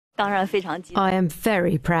I am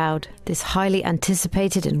very proud. This highly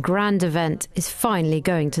anticipated and grand event is finally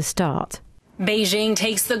going to start. Beijing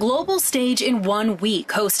takes the global stage in 1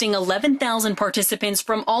 week, hosting 11,000 participants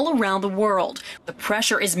from all around the world. The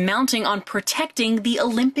pressure is mounting on protecting the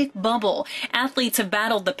Olympic bubble. Athletes have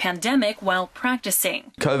battled the pandemic while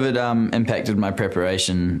practicing. COVID impacted my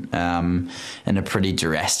preparation in a pretty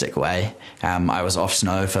drastic way. I was off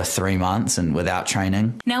snow for 3 months and without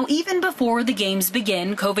training. Now, even before the games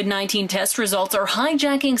begin, COVID-19 test results are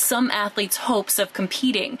hijacking some athletes' hopes of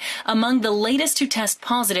competing. Among the latest to test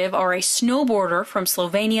positive are a snowboarder from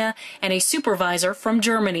Slovenia and a supervisor from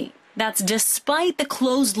Germany. That's despite the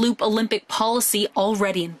closed-loop Olympic policy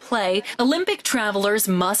already in play. Olympic travelers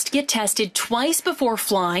must get tested twice before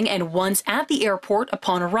flying and once at the airport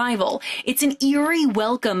upon arrival. It's an eerie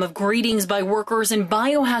welcome of greetings by workers in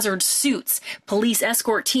biohazard suits. Police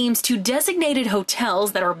escort teams to designated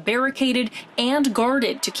hotels that are barricaded and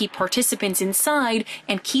guarded to keep participants inside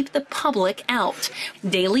and keep the public out.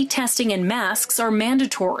 Daily testing and masks are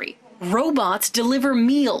mandatory. Robots deliver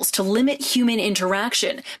meals to limit human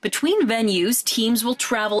interaction. Between venues, teams will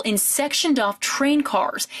travel in sectioned-off train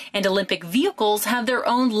cars, and Olympic vehicles have their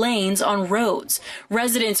own lanes on roads.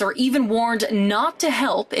 Residents are even warned not to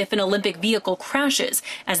help if an Olympic vehicle crashes,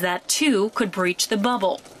 as that too could breach the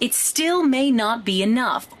bubble. It still may not be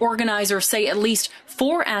enough. Organizers say at least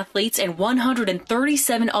 4 athletes and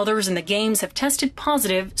 137 others in the Games have tested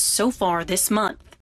positive so far this month.